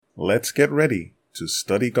Let's get ready to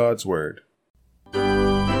study God's Word.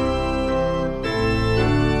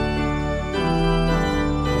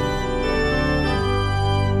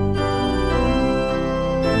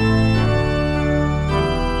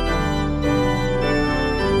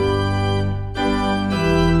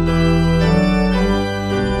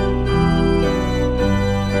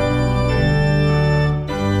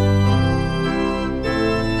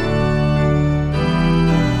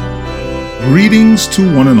 Greetings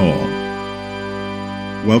to one and all.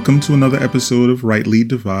 Welcome to another episode of Rightly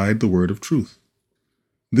Divide the Word of Truth.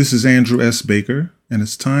 This is Andrew S. Baker, and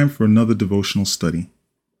it's time for another devotional study.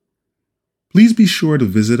 Please be sure to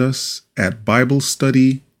visit us at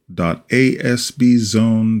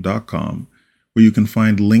biblestudy.asbzone.com, where you can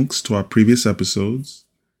find links to our previous episodes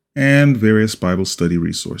and various Bible study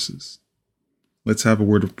resources. Let's have a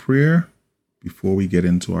word of prayer before we get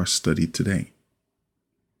into our study today.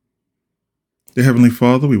 Dear Heavenly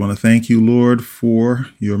Father, we want to thank you, Lord, for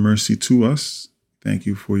your mercy to us. Thank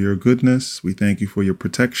you for your goodness. We thank you for your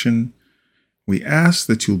protection. We ask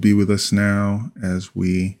that you'll be with us now as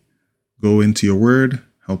we go into your word.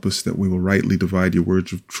 Help us that we will rightly divide your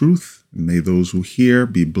words of truth. And may those who hear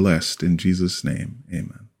be blessed in Jesus' name.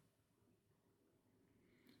 Amen.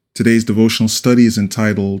 Today's devotional study is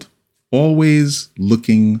entitled, Always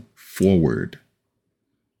Looking Forward.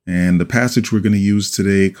 And the passage we're going to use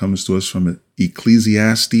today comes to us from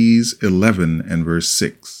Ecclesiastes 11 and verse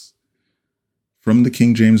 6. From the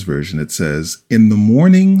King James Version, it says, In the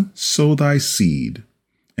morning sow thy seed,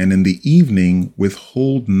 and in the evening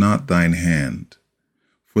withhold not thine hand.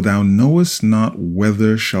 For thou knowest not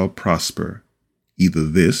whether shall prosper, either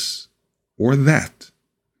this or that,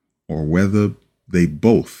 or whether they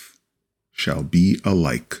both shall be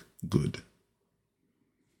alike good.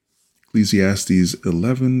 Ecclesiastes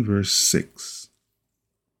 11, verse 6.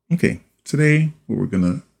 Okay, today what we're going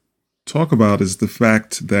to talk about is the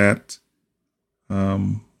fact that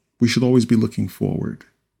we should always be looking forward.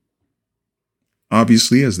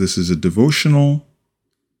 Obviously, as this is a devotional,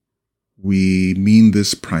 we mean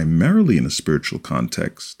this primarily in a spiritual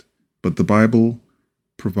context, but the Bible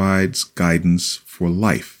provides guidance for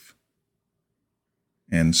life.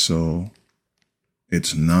 And so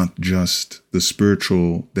it's not just the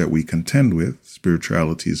spiritual that we contend with.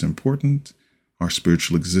 Spirituality is important. Our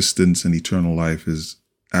spiritual existence and eternal life is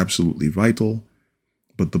absolutely vital,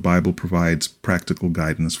 but the Bible provides practical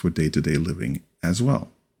guidance for day-to-day living as well.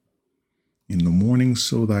 In the morning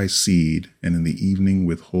sow thy seed, and in the evening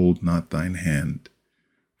withhold not thine hand.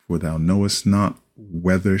 For thou knowest not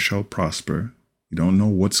whether shall prosper. You don't know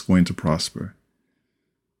what's going to prosper,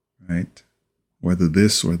 right? Whether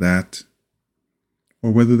this or that, or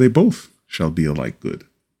whether they both shall be alike good.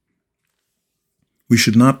 We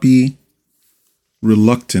should not be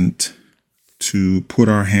reluctant to put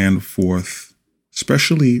our hand forth,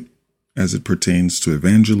 especially as it pertains to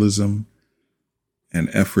evangelism and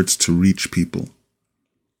efforts to reach people.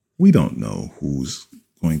 We don't know who's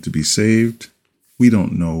going to be saved. We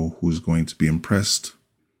don't know who's going to be impressed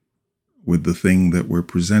with the thing that we're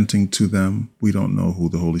presenting to them. We don't know who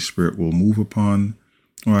the Holy Spirit will move upon.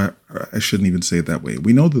 Or I shouldn't even say it that way.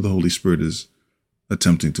 We know that the Holy Spirit is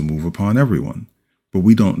attempting to move upon everyone, but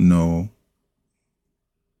we don't know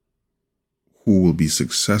who will be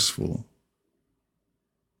successful.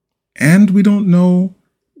 And we don't know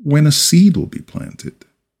when a seed will be planted,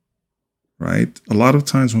 right? A lot of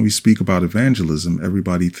times when we speak about evangelism,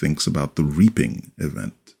 everybody thinks about the reaping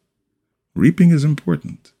event. Reaping is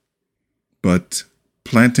important, but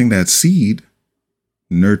planting that seed,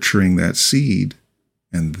 nurturing that seed,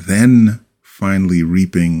 and then finally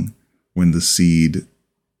reaping when the seed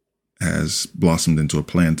has blossomed into a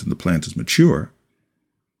plant and the plant is mature.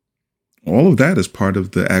 All of that is part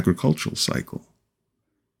of the agricultural cycle.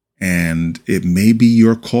 And it may be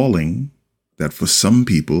your calling that for some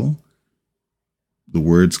people, the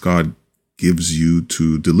words God gives you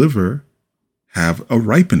to deliver have a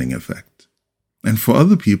ripening effect. And for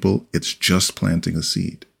other people, it's just planting a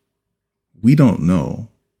seed. We don't know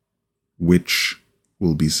which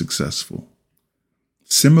will be successful.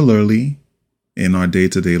 Similarly, in our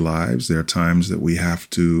day-to-day lives, there are times that we have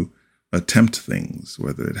to attempt things,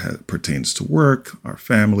 whether it pertains to work, our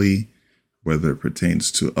family, whether it pertains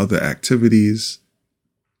to other activities.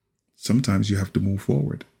 Sometimes you have to move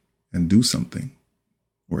forward and do something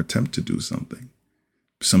or attempt to do something.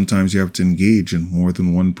 Sometimes you have to engage in more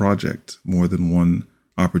than one project, more than one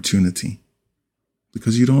opportunity,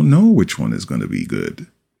 because you don't know which one is going to be good.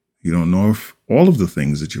 You don't know if all of the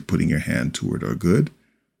things that you're putting your hand toward are good.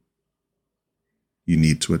 You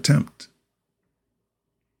need to attempt.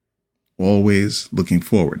 Always looking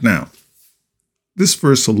forward. Now, This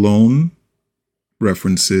verse alone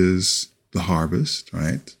references the harvest,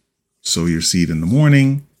 right? Sow your seed in the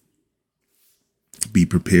morning. Be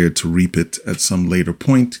prepared to reap it at some later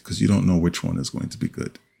point because you don't know which one is going to be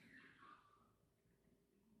good.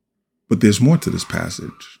 But there's more to this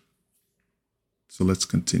passage. So let's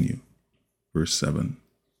continue. Verse 7.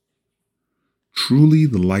 Truly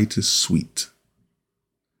the light is sweet,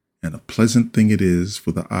 and a pleasant thing it is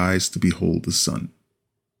for the eyes to behold the sun.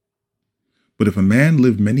 But if a man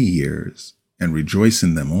live many years and rejoice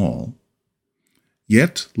in them all,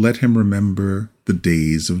 yet let him remember the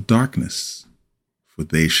days of darkness, for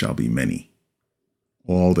they shall be many.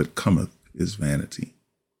 All that cometh is vanity.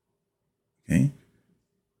 Okay?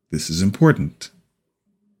 This is important.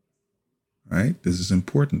 Right? This is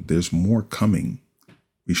important. There's more coming.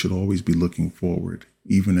 We should always be looking forward,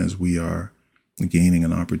 even as we are gaining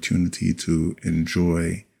an opportunity to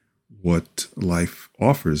enjoy what life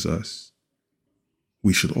offers us.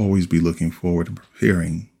 We should always be looking forward and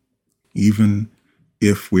preparing, even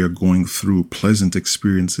if we are going through pleasant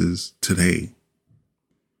experiences today.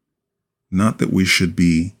 Not that we should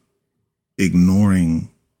be ignoring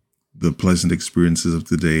the pleasant experiences of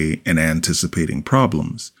today and anticipating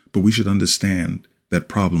problems, but we should understand that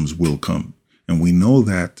problems will come. And we know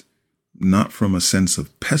that not from a sense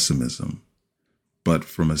of pessimism, but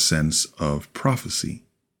from a sense of prophecy.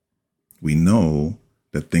 We know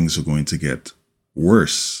that things are going to get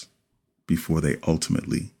worse before they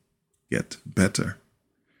ultimately get better.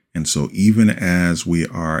 And so even as we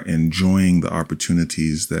are enjoying the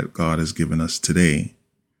opportunities that God has given us today,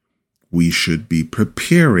 we should be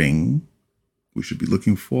preparing, we should be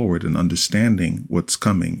looking forward and understanding what's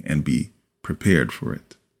coming and be prepared for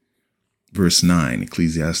it. Verse 9,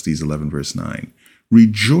 Ecclesiastes 11, verse 9.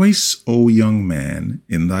 Rejoice, O young man,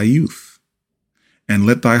 in thy youth, and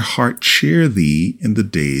let thy heart cheer thee in the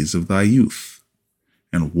days of thy youth,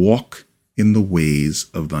 and walk in the ways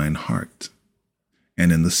of thine heart,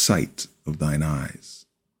 and in the sight of thine eyes.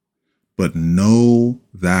 But know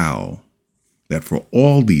thou that for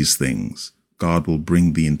all these things God will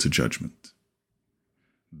bring thee into judgment.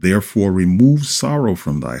 Therefore remove sorrow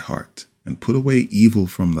from thy heart, and put away evil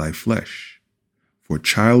from thy flesh, for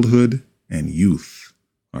childhood and youth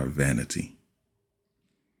are vanity.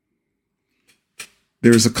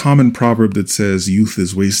 There is a common proverb that says youth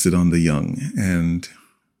is wasted on the young, and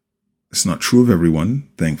it's not true of everyone,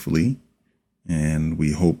 thankfully, and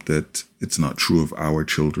we hope that it's not true of our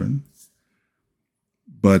children.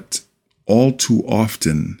 But all too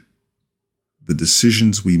often, the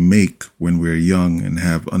decisions we make when we're young and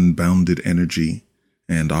have unbounded energy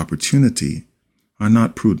and opportunity are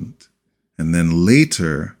not prudent. And then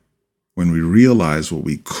later, when we realize what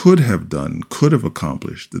we could have done, could have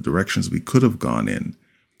accomplished, the directions we could have gone in,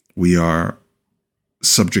 we are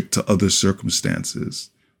subject to other circumstances,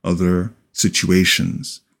 other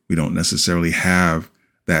situations. We don't necessarily have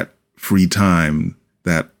that free time,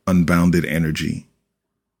 that unbounded energy,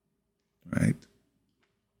 right?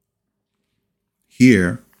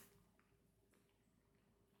 Here,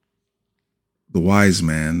 the wise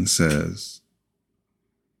man says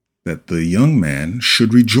that the young man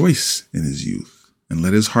should rejoice in his youth and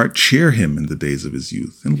let his heart cheer him in the days of his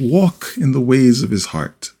youth and walk in the ways of his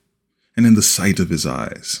heart and in the sight of his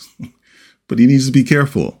eyes. But he needs to be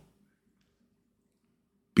careful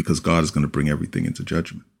because God is going to bring everything into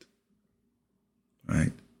judgment,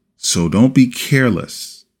 right? So don't be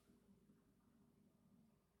careless.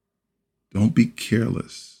 Don't be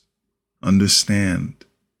careless. Understand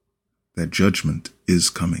that judgment is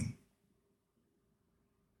coming.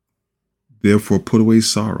 Therefore, put away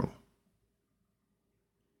sorrow.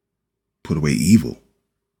 Put away evil.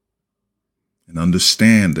 And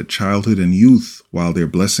understand that childhood and youth, while they're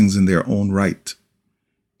blessings in their own right,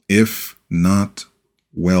 if not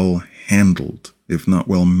well handled, if not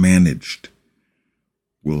well managed,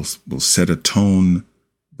 will set a tone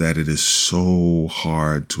that it is so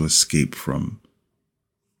hard to escape from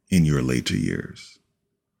in your later years.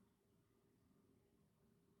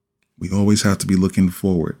 We always have to be looking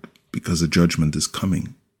forward because a judgment is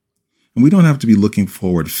coming. And we don't have to be looking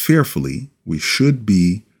forward fearfully. We should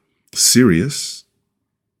be serious.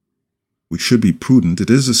 We should be prudent. It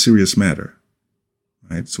is a serious matter,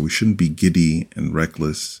 right? So we shouldn't be giddy and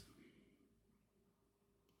reckless.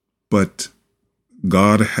 But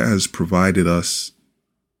God has provided us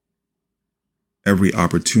every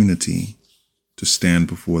opportunity to stand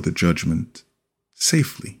before the judgment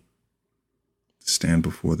safely. Stand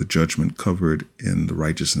before the judgment covered in the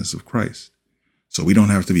righteousness of Christ. So we don't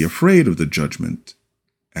have to be afraid of the judgment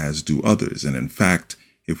as do others. And in fact,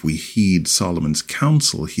 if we heed Solomon's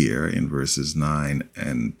counsel here in verses 9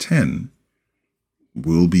 and 10,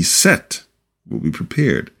 will be set, will be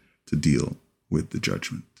prepared to deal with the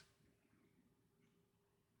judgment.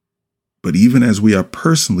 But even as we are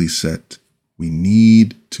personally set, we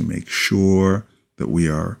need to make sure that we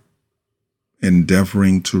are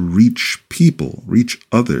endeavoring to reach people, reach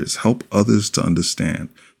others, help others to understand.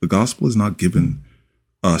 The gospel is not given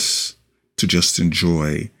us to just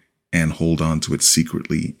enjoy and hold on to it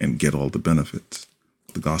secretly and get all the benefits.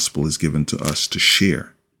 The gospel is given to us to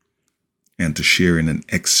share, and to share in an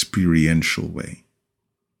experiential way.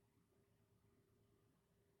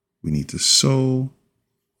 We need to sow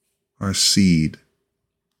our seed,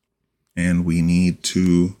 and we need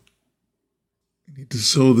to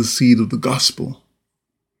sow the seed of the gospel.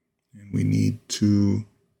 And we need to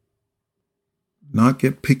not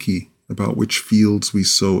get picky about which fields we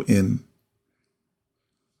sow in,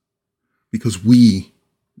 because we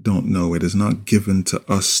don't know. It is not given to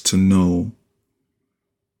us to know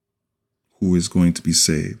who is going to be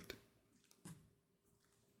saved.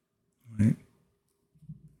 Right?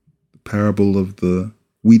 The parable of the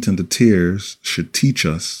wheat and the tares should teach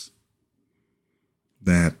us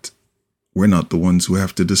that we're not the ones who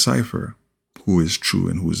have to decipher who is true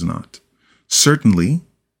and who is not. Certainly,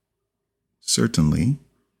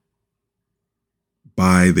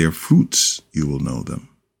 by their fruits you will know them.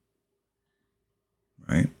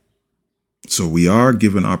 Right? So we are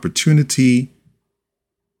given opportunity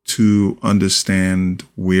to understand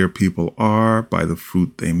where people are by the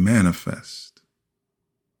fruit they manifest.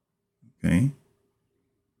 Okay?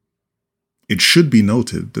 It should be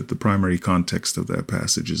noted that the primary context of that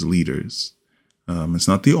passage is leaders. It's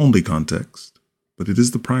not the only context, but it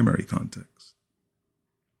is the primary context.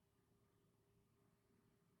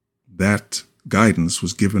 That guidance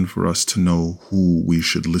was given for us to know who we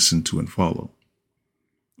should listen to and follow.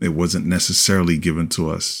 It wasn't necessarily given to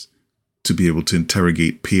us to be able to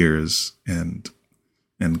interrogate peers and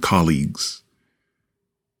colleagues.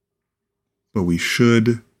 But we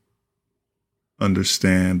should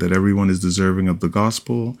understand that everyone is deserving of the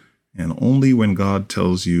gospel, and only when God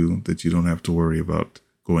tells you that you don't have to worry about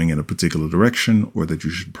going in a particular direction, or that you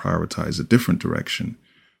should prioritize a different direction,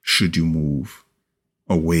 should you move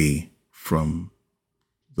away from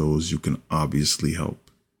those you can obviously help.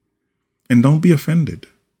 And don't be offended.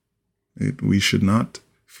 We should not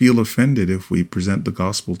feel offended if we present the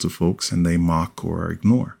gospel to folks and they mock or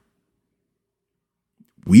ignore.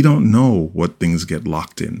 We don't know what things get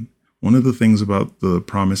locked in. One of the things about the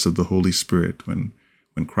promise of the Holy Spirit, when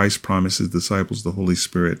Christ promised his disciples the Holy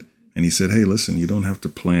Spirit, and he said, hey, listen, you don't have to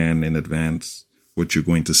plan in advance what you're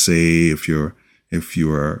going to say if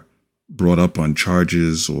you are brought up on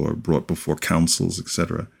charges or brought before councils,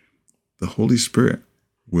 etc. The Holy Spirit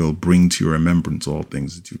will bring to your remembrance all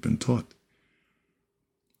things that you've been taught.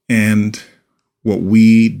 And what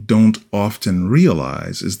we don't often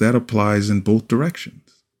realize is that applies in both directions.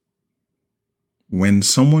 When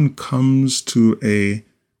someone comes to a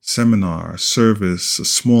seminar, service, a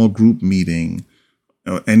small group meeting,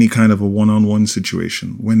 any kind of a one-on-one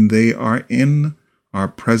situation, when they are in our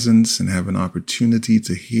presence and have an opportunity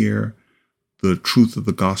to hear the truth of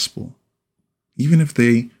the gospel, even if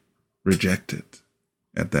they reject it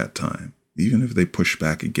at that time, even if they push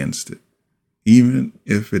back against it, even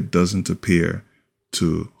if it doesn't appear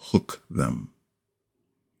to hook them,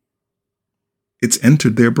 it's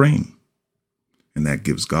entered their brain. And that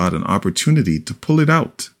gives God an opportunity to pull it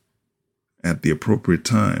out at the appropriate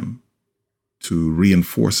time to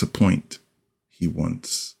reinforce a point he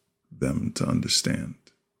wants them to understand.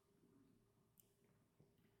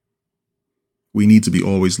 We need to be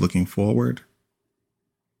always looking forward,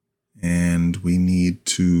 and we need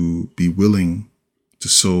to be willing to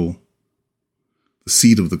sow the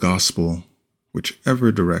seed of the gospel,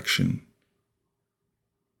 whichever direction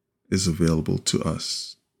is available to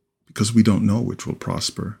us, because we don't know which will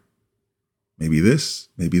prosper. Maybe this,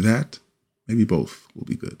 maybe that, maybe both will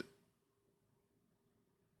be good.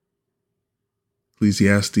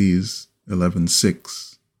 Ecclesiastes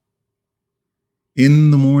 11:6.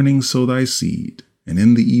 In the morning sow thy seed, and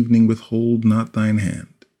in the evening withhold not thine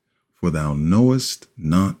hand, for thou knowest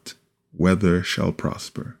not whether shall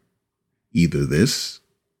prosper, either this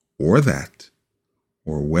or that,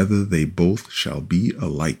 or whether they both shall be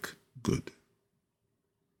alike good.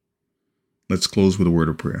 Let's close with a word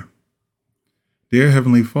of prayer. Dear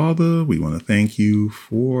Heavenly Father, we want to thank you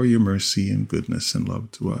for your mercy and goodness and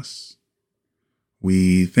love to us.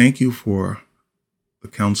 We thank you for the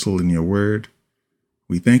counsel in your word.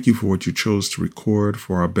 We thank you for what you chose to record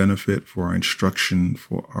for our benefit, for our instruction,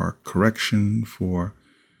 for our correction, for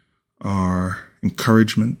our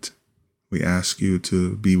encouragement. We ask you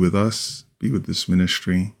to be with us, be with this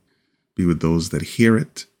ministry, be with those that hear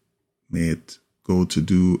it. May it go to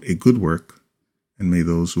do a good work, and may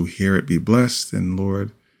those who hear it be blessed. And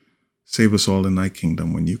Lord, save us all in thy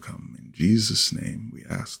kingdom when you come. In Jesus' name we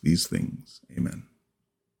ask these things. Amen.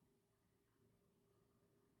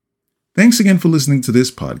 Thanks again for listening to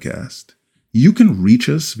this podcast. You can reach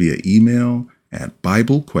us via email at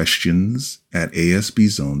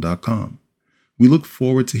biblequestions@asbzone.com. We look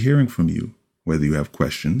forward to hearing from you, whether you have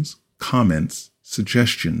questions, comments,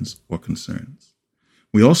 suggestions, or concerns.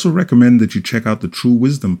 We also recommend that you check out the True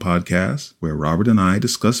Wisdom podcast, where Robert and I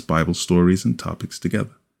discuss Bible stories and topics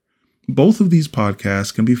together. Both of these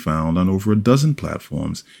podcasts can be found on over a dozen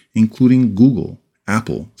platforms, including Google,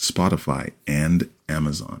 Apple, Spotify, and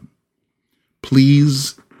Amazon.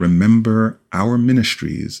 Please remember our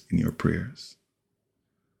ministries in your prayers.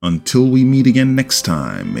 Until we meet again next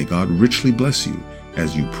time, may God richly bless you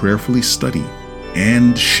as you prayerfully study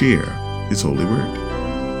and share His holy word.